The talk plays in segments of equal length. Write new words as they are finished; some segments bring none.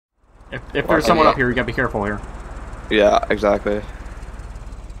If there's someone up here, you gotta be careful here. Yeah, exactly.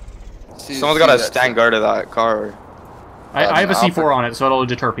 Someone's gotta stand guard of that car. I have a C4 on it, so it'll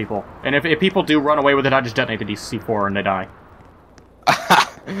deter people. And if people do run away with it, I just detonate the C4 and they die.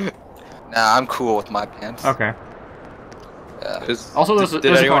 Nah, I'm cool with my pants. Okay. Yeah. Also, there's a car.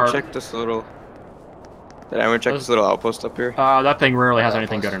 Did anyone check this little... Did anyone check this little outpost up here? That thing rarely has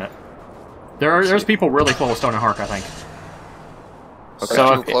anything good in it. There's people really close down in Hark, I think. Okay,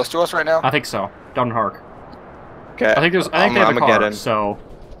 So too close to us right now? I think so. Down in Hark. Okay. I think they have a car, so...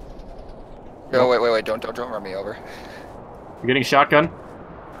 No, wait, don't run me over. You're getting shotgun?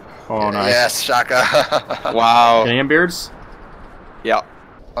 Oh, nice. Yes, shotgun. Wow. Any beards? Yeah.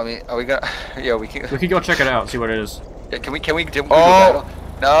 I mean, are we gonna... Yeah, we can... We can go check it out, see what it is. Yeah, can we do Oh!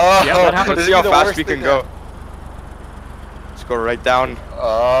 No! Yeah, that happens. Let's see how fast we can go. Let's go right down.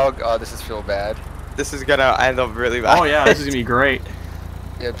 Oh, God, this is feel bad. This is gonna end up really bad. Oh, yeah, this is gonna be great.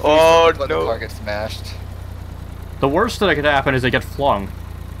 Yeah, please oh, let no. the car get smashed. The worst that could happen is they get flung.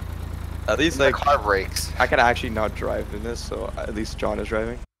 At least, The like... car breaks. I can actually not drive in this, so at least John is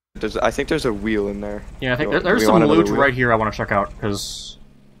driving. I think there's a wheel in there. Yeah, I think there's some loot right here I want to check out, because...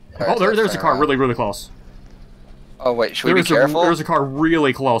 Right, oh, there's a car really close. Oh, wait, should we be careful? There's a car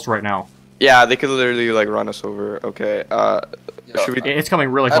really close right now. Yeah, they could literally, like, run us over. Okay, should we... It's coming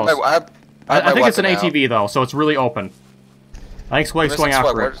really close. I think it's an ATV, though, so it's really open. I think Swag's going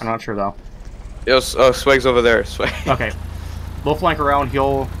after it. I'm not sure, though. Yo, Swag's over there. Swag. Okay. We'll flank around,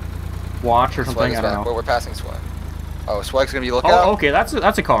 he'll watch or something, I don't know. Well, we're passing Swag. Oh, Swag's gonna be looking out? Oh, okay, that's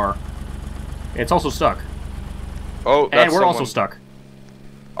a car. It's also stuck. Oh, that's and we're also stuck.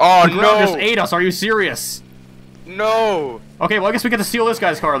 Oh, the no! just ate us, are you serious? No! Okay, well, I guess we get to steal this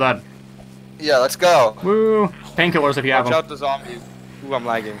guy's car, then. Yeah, let's go. Woo! Painkillers if you have Watch them. out the zombies. Ooh, I'm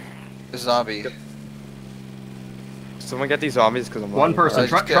lagging. The zombie. Someone get these zombies, because I'm One lagging. person.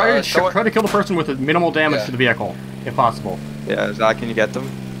 Try to kill the person with minimal damage to the vehicle, if possible. Yeah, Zach, can you get them?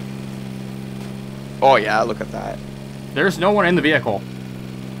 Oh, yeah, look at that. There's no one in the vehicle.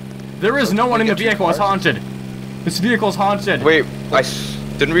 There is no one in the vehicle. It's haunted. This vehicle's haunted. Wait,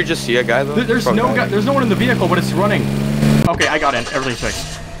 didn't we just see a guy, though? There's no one in the vehicle, but it's running. Okay, I got in. Everything's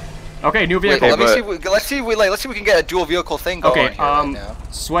fixed. Okay, new vehicle. Wait, let's see if we can get a dual vehicle thing going okay, here right now.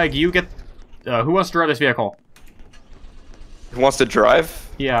 Swag, you get... who wants to drive this vehicle? Who wants to drive?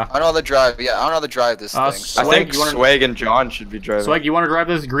 Yeah. I don't know how to drive. Yeah, I don't know how to drive this thing. Swag, I think Swag and John should be driving. Swag, you want to drive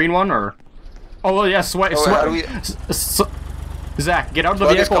this green one, or... Oh, well, yeah, Swag... Zach, get out of the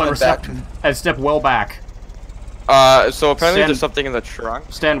vehicle and step well back. So apparently there's something in the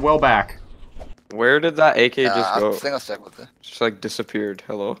trunk. Stand well back. Where did that AK just go? I think I'll stick with it. Just like disappeared.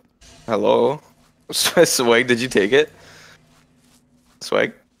 Hello? Hello? Swag, did you take it?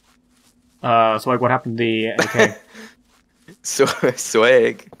 Swag? Swag, what happened to the AK?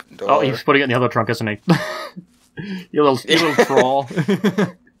 Swag. Oh, he's putting it in the other trunk, isn't he? you little troll.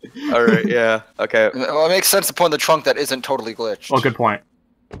 Alright, yeah, okay. Well, it makes sense to put in the trunk that isn't totally glitched. Oh, good point.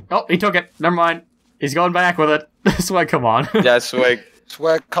 Oh, he took it. Never mind. He's going back with it. Swag, come on. Yeah, Swag.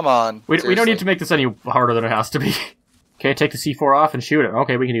 Swag, come on. We don't need to make this any harder than it has to be. Okay, take the C4 off and shoot it.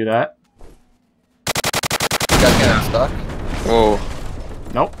 Okay, we can do that. You guys getting unstuck? Whoa.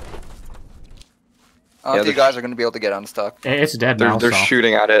 Nope. I don't think you guys are going to be able to get unstuck. It's dead now, They're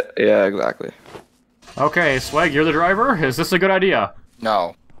shooting at it. Yeah, exactly. Okay, Swag, you're the driver? Is this a good idea?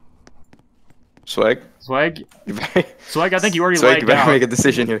 No. Swag? Swag? Swag, I think you already Swag, lagged you better out. make a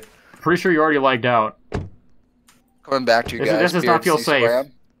decision here. Pretty sure you already lagged out. Coming back to you guys. This does not feel safe.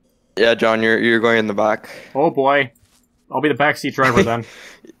 Yeah, John, you're going in the back. Oh boy. I'll be the backseat driver then.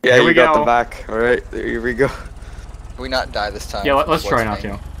 Yeah, here you we got go. the back. Alright, here we go. Can we not die this time? Yeah, let's try not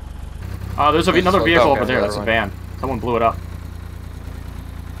to. There's another vehicle over there. That's a van. Someone blew it up.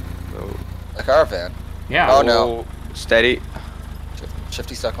 No. Like our van. Yeah. Oh no. Steady.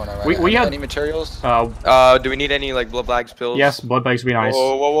 Shifty stuck on our right. We had any materials? Do we need any like blood bags pills? Yes, blood bags would be nice.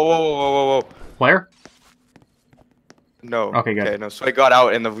 Whoa. Player? No. Okay, good. Okay, no. So I got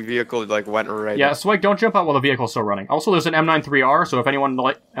out and the vehicle like went right. Yeah, Swag, don't jump out while the vehicle's still running. Also, there's an M93R, so if anyone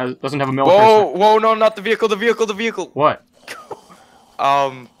doesn't have a military... Whoa, no, not the vehicle, the vehicle. What?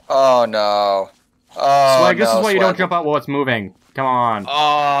 Oh no. Oh, Swag, this is why you don't jump out while it's moving. Come on.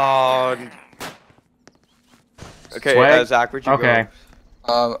 Oh. Okay, Swag? Zach, where'd you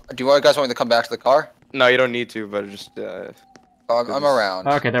go? Do you guys want me to come back to the car? No, you don't need to, but just. I'm around.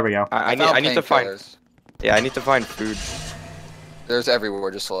 Okay, there we go. I need to find. Yeah, I need to find food. There's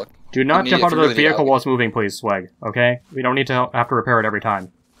everywhere. Just look. Do not jump out of the vehicle while it's moving, please, Swag. Okay? We don't need to have to repair it every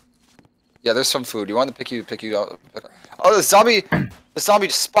time. Yeah, there's some food. You want to pick you out? Oh, the zombie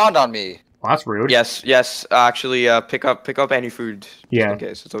just spawned on me. Well, that's rude. Yes, yes. Actually, pick up any food. Yeah. In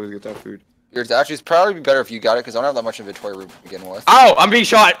case it's always good to have food. It's probably better if you got it because I don't have that much inventory room to begin with. Ow! I'm being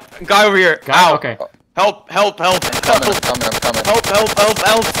shot. Guy over here. Ow. Okay. Help! Help! Help! I'm coming. Help! Help! Help!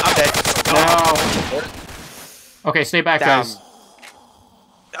 Help! I'm dead. No. Okay, stay back, guys.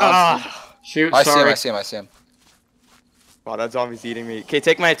 Shoot. Sorry. I see him. Wow, that zombie's eating me. Okay,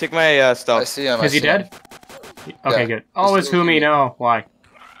 take my stuff. I see him. Is he dead? Okay, Yeah. good. Oh, it's Humi. No. Why?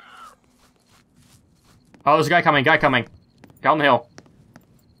 Oh, there's a guy coming. Guy on the hill.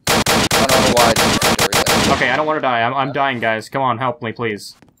 I don't know why I didn't do everything. Okay, I don't want to die. I'm dying, guys. Come on, help me,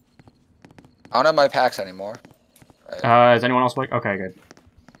 please. I don't have my packs anymore. Right. Is anyone else like? Okay, good.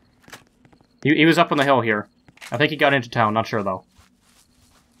 He was up on the hill here. I think he got into town. Not sure though.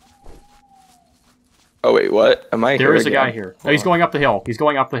 Oh wait, what? Am I? There is a guy here. Oh, he's going up the hill.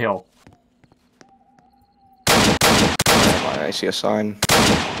 I see a sign.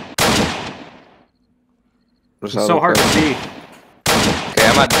 It's so hard to see. Okay,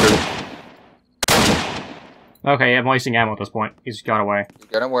 I'm at dirt. Okay, I'm wasting ammo at this point. He's got away. You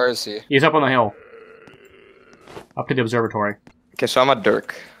get him? Where is he? He's up on the hill. Up to the observatory. Okay, so I'm at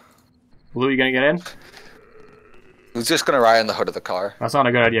Dirk. Blue, you gonna get in? Who's just gonna ride in the hood of the car? That's not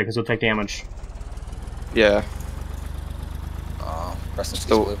a good idea, because he'll take damage. Yeah. Rest in peace,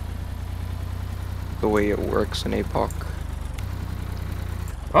 So- Blue. The way it works in APOC.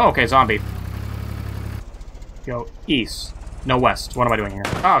 Oh, okay, zombie. Go east. No, west. What am I doing here?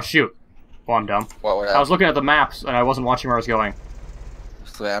 Oh, shoot. Well, I'm dumb. What I was looking at the maps, and I wasn't watching where I was going.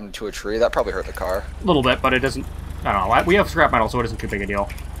 Slammed into a tree? That probably hurt the car. A little bit, but it doesn't... I don't know. We have scrap metal, so it isn't too big a deal.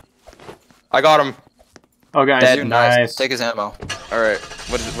 I got him. Oh, guys, Dead. nice. Take his ammo. Alright,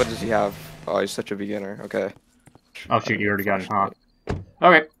 what does he have? Oh, he's such a beginner. Okay. Oh, shoot, you already got it, huh?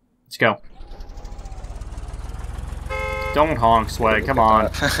 Okay, let's go. Don't honk, Swag, come on.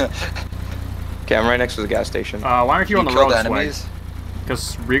 Okay, I'm right next to the gas station. Why aren't you on the kill road, the Swag? enemies?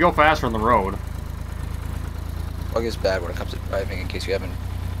 Because we go faster on the road. Bug is bad when it comes to driving, in case you haven't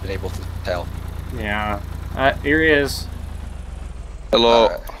been able to tell. Yeah. Here he is. Hello.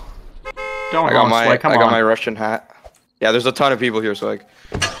 Alright. Don't I got honk, my Swag, come I on. got my Russian hat. Yeah, there's a ton of people here, so like.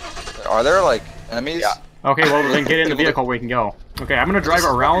 Are there, like, enemies? Yeah. Okay, well, then get in the vehicle where we can go. Okay, I'm gonna drive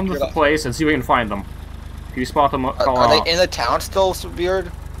around the place and see if we can find them. If you spot them, call Are out. they in the town still, Beard?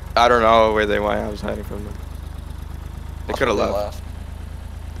 I don't know where they went. I was hiding from them. They could have left.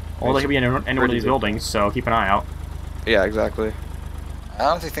 Well, they could be in any one of these buildings, so keep an eye out. Yeah, exactly. I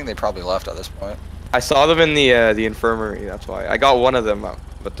honestly think they probably left at this point. I saw them in the infirmary. That's why I got one of them out,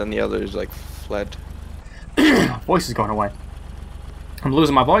 but then the others like fled. Voice is going away. I'm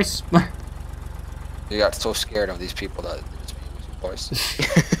losing my voice. You got so scared of these people that they just lose your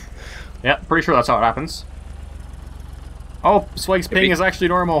voice. Yeah, pretty sure that's how it happens. Oh, Swag's ping is actually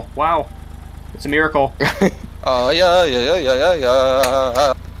normal. Wow. It's a miracle. Oh, yeah.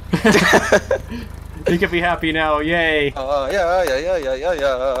 You can be happy now, yay. Yeah.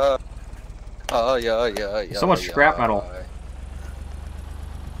 Oh, yeah. So much scrap metal.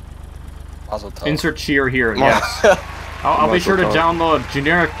 Mazel tov. Insert cheer here, yes. I'll be sure to download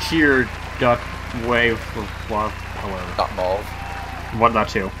generic cheer.wave for however. Not mauve. What that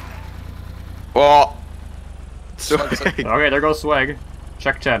too? Well. Okay, there goes Swag.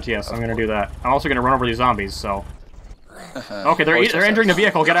 Check chat, yes, I'm gonna do that. I'm also gonna run over these zombies, so... Okay, they're entering the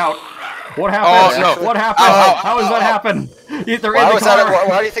vehicle, get out! What happened? Oh, no. What happened? How does that happen? They're in the car!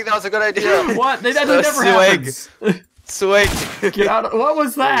 Why do you think that was a good idea? What? That never happens! Swag. Get out! What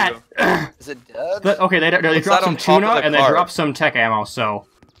was that? Is it dead? Okay, they dropped that some on top of tuna, the and they car? dropped some tech ammo, so...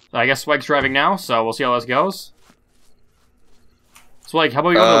 I guess Swag's driving now, so we'll see how this goes. Swag, how about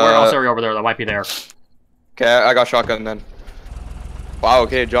you go to the warehouse area over there that might be there? Okay, I got shotgun then. Wow,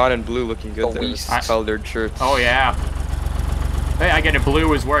 okay, John and Blue looking good there. Police. Colored shirts. Oh, yeah. Hey, I get it.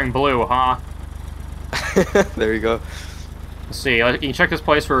 Blue is wearing blue, huh? There you go. Let's see. You can check this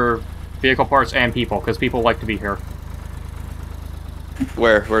place for vehicle parts and people, because people like to be here.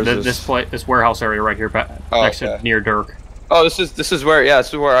 Where's this? This warehouse area right here, next to near Dirk. Oh, this is where this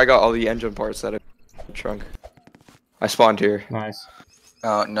is where I got all the engine parts that I trunk. I spawned here. Nice.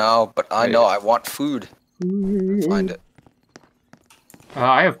 No, but I know I want food. Find it.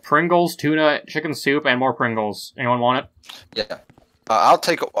 I have Pringles, tuna, chicken soup, and more Pringles. Anyone want it? Yeah. I'll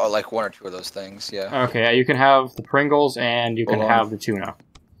take like one or two of those things, yeah. Okay, you can have the Pringles, and you can have the tuna.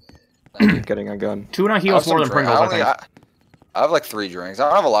 Getting a gun. Tuna heals more than Pringles, I think. I have like 3 drinks. I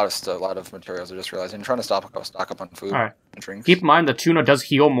don't have a lot of materials. I just realized I'm trying to stock up on food Alright. and drinks. Keep in mind the tuna does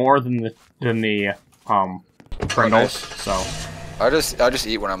heal more than the Pringles, so. I just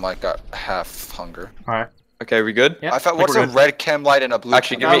eat when I'm like got half hunger. Alright. Okay, we good? Yeah, I thought, what's a red chem light and a blue?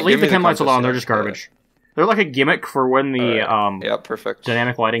 Actually, leave the chem lights compass, alone. They're just garbage. They're like a gimmick for when the yeah, perfect.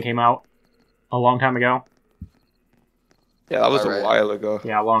 dynamic lighting came out a long time ago. Yeah, that was a while ago.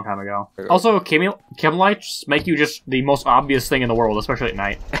 Yeah, a long time ago. Also, chem lights make you just the most obvious thing in the world, especially at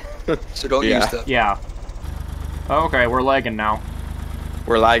night. So don't use them. Yeah. Okay, we're lagging now.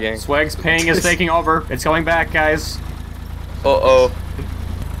 We're lagging. Swag's ping is taking over. It's coming back, guys. Uh-oh.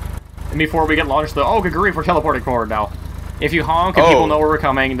 And before we get launched, oh, good grief, we're teleporting forward now. If you honk and people know where we're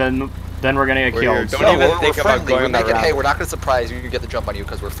coming, then we're gonna get killed. Don't even think about going that route. Hey, we're not gonna surprise you and get the jump on you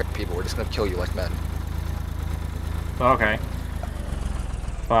because we're fake people. We're just gonna kill you like men. Okay.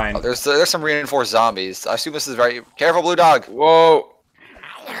 Fine. Oh, there's some reinforced zombies. I assume this is very careful, blue dog. Whoa.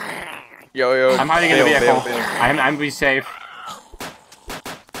 Yo. I'm hiding in the vehicle. I'm be safe.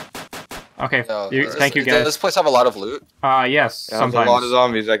 Okay. Thank you, guys. Does this place have a lot of loot? Yes. Yeah, sometimes. A lot of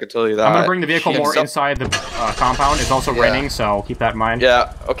zombies. I can tell you that. I'm gonna bring the vehicle more inside the compound. It's also raining, so keep that in mind.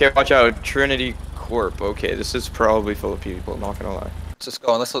 Yeah. Okay. Watch out. Trinity Corp. Okay, this is probably full of people. Not gonna lie. Let's just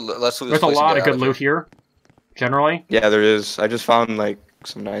go and let's loot this There's a lot of good loot here. Generally. Yeah, there is. I just found like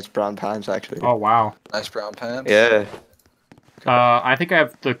some nice brown pants actually. Oh wow. Nice brown pants. Yeah. I think I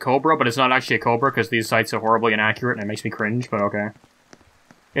have the Cobra, but it's not actually a Cobra because these sights are horribly inaccurate and it makes me cringe, but okay.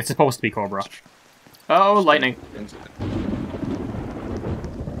 It's supposed to be Cobra. Oh, lightning.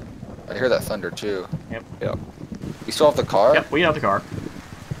 I hear that thunder too. Yep. You still have the car? Yep, we have the car.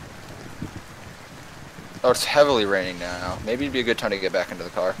 Oh, it's heavily raining now. Maybe it'd be a good time to get back into the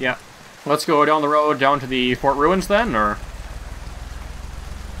car. Yeah. Let's go down the road down to the Fort Ruins then, or?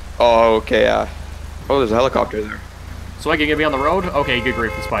 Oh, okay, Oh, there's a helicopter there. Swag, you gonna be on the road? Okay, good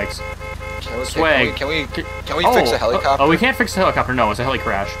grief, the spikes. Swag. Can we fix a helicopter? Oh, we can't fix the helicopter, no, it's a heli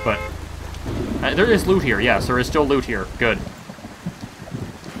crash, but... there is loot here, yes, there is still loot here. Good.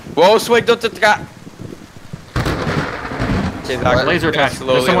 Whoa, Swag, don't... Laser attachment.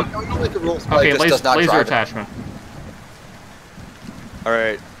 Okay, laser attachment.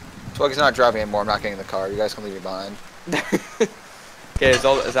 Alright. Swag's not driving anymore, I'm not getting in the car. You guys can leave me behind. Okay, is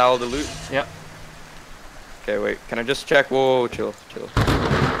that all the loot? Yep. Okay, wait, can I just check? Whoa, chill.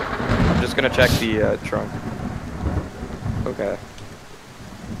 I'm just gonna check the trunk. Okay.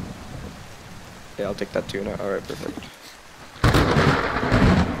 Yeah, I'll take that too now. Alright, perfect.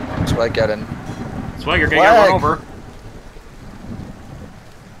 Swag, get in. Swag, you're gonna get run over.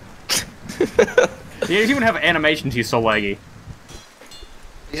 He doesn't even have animations, he's so laggy.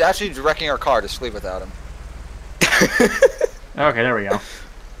 He's actually wrecking our car, just leave without him. Okay, there we go.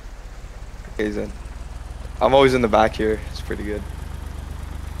 Okay, he's in. I'm always in the back here. It's pretty good.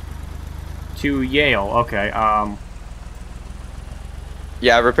 To Yale, okay,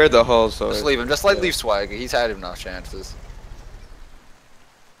 Yeah, I repaired the hull, so... Just leave him. Just leave Swag. He's had enough chances.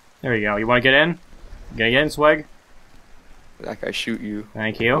 There you go. You wanna get in? You gonna get in, Swag? Like, I shoot you.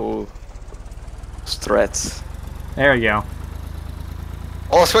 Thank you. Oh. It's threats. There you go.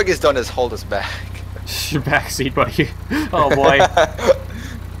 All Swag has done is hold us back. Your backseat, buddy. Oh boy.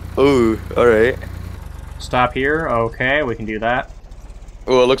 Ooh, alright. Stop here. Okay, we can do that.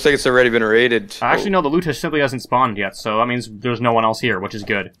 Oh, it looks like it's already been raided. Actually, no, the loot simply hasn't spawned yet, so that means there's no one else here, which is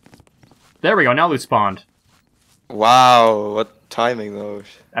good. There we go, now loot spawned. Wow, what timing though?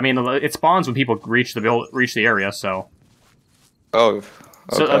 I mean, it spawns when people reach the area, so... Oh, okay.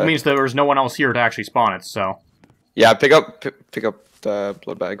 So that means there's no one else here to actually spawn it, so... Yeah, pick up the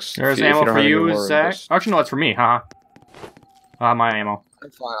blood bags. There's ammo for you, Zach. Actually, no, that's for me, haha. My ammo.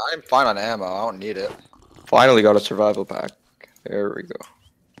 I'm fine on ammo, I don't need it. Finally got a survival pack. There we go.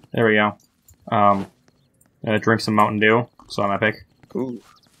 There we go. Drink some Mountain Dew, so I'm epic. Ooh.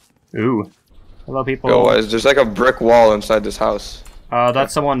 Ooh. Hello, people. Yo, there's like a brick wall inside this house.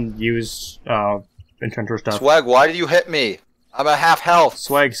 That's someone used, enchanter stuff. Swag, why did you hit me? I'm at half health.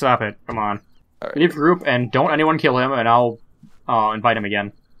 Swag, stop it. Come on. Right. Leave group and don't anyone kill him, and I'll invite him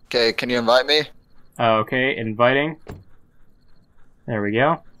again. Okay, can you invite me? Okay, inviting. There we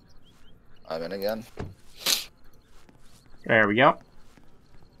go. I'm in again. There we go.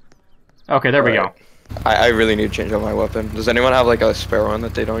 Okay, there we go. I really need to change out my weapon. Does anyone have like a spare one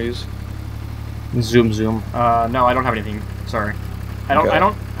that they don't use? Zoom. No, I don't have anything. Sorry.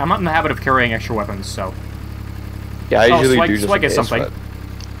 I'm not in the habit of carrying extra weapons, so. Yeah, I usually do just Swag is something. But...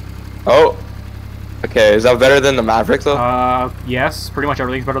 Oh. Okay, is that better than the Maverick though? Yes, pretty much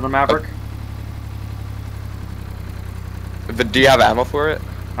everything's better than Maverick. But do you have ammo for it?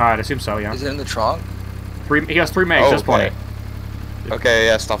 I'd assume so, yeah. Is it in the trunk? He has 3 mags, that's plenty. Okay,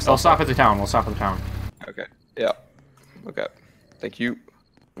 yeah, stop. We'll stop at the town, Okay, yeah. Okay, thank you.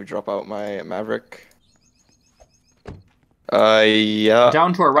 We drop out my Maverick. Yeah.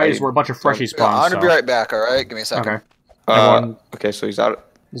 Down to our right is where a bunch of freshies spawn. I'm gonna be right back, alright? Give me a second. Okay. Okay, so he's out.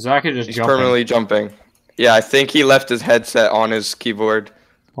 Zach is just He's jumping. permanently jumping. Yeah, I think he left his headset on his keyboard.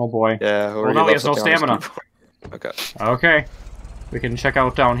 Oh boy. Yeah, or well, now he has no stamina. Okay. Okay. We can check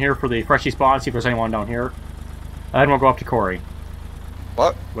out down here for the freshie spawn, see if there's anyone down here. Then we'll go up to Corey.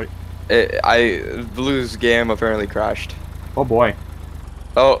 What? Wait. Blue's game apparently crashed. Oh boy.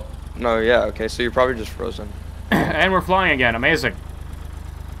 Oh, no, yeah, okay, so you're probably just frozen. And we're flying again, amazing.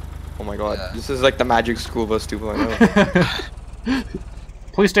 Oh my god, this is like the Magic School Bus 2.0.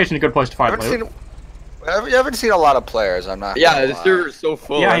 Police station is a good place to find loot. You haven't seen a lot of players, I'm not. Yeah, the server is so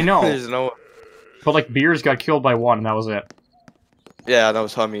full. Yeah, I know. There's no. But like, Beers got killed by one, and that was it. Yeah, that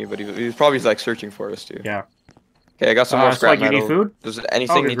was Hummy, but he was probably like searching for us too. Yeah. Okay, I got some more scrap metal. You need food? Does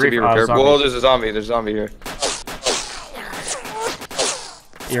anything need to be repaired? repaired? Whoa, there's a zombie. There's a zombie here.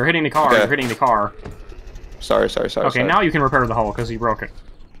 You're hitting the car. Okay. You're hitting the car. Sorry. Okay, now you can repair the hull because you broke it.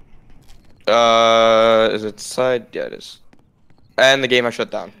 Is it side? Yeah, it is. And the game I shut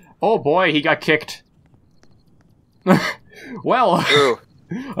down. Oh boy, he got kicked. Well,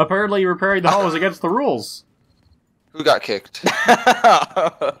 apparently repairing the hull is against the rules. Who got kicked?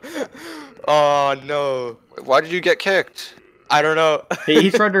 Oh no! Why did you get kicked? I don't know.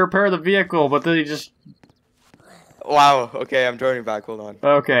 He tried to repair the vehicle, but then he just. Wow. Okay, I'm joining back. Hold on.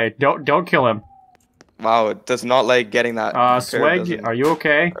 Okay, don't kill him. Wow, it does not like getting that. Swag, are you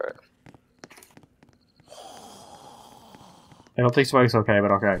okay? Right. I don't think Swag's okay,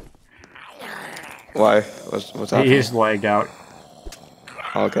 but okay. Why? What's happening? He's lagged out.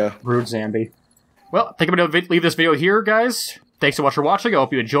 Okay. Rude Zambi. Well, I think I'm going to leave this video here, guys. Thanks so much for watching. I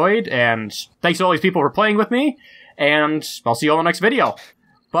hope you enjoyed, and thanks to all these people for playing with me, and I'll see you all in the next video.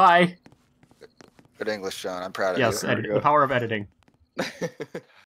 Bye! Good English, John. I'm proud of you. Yes, the power of editing.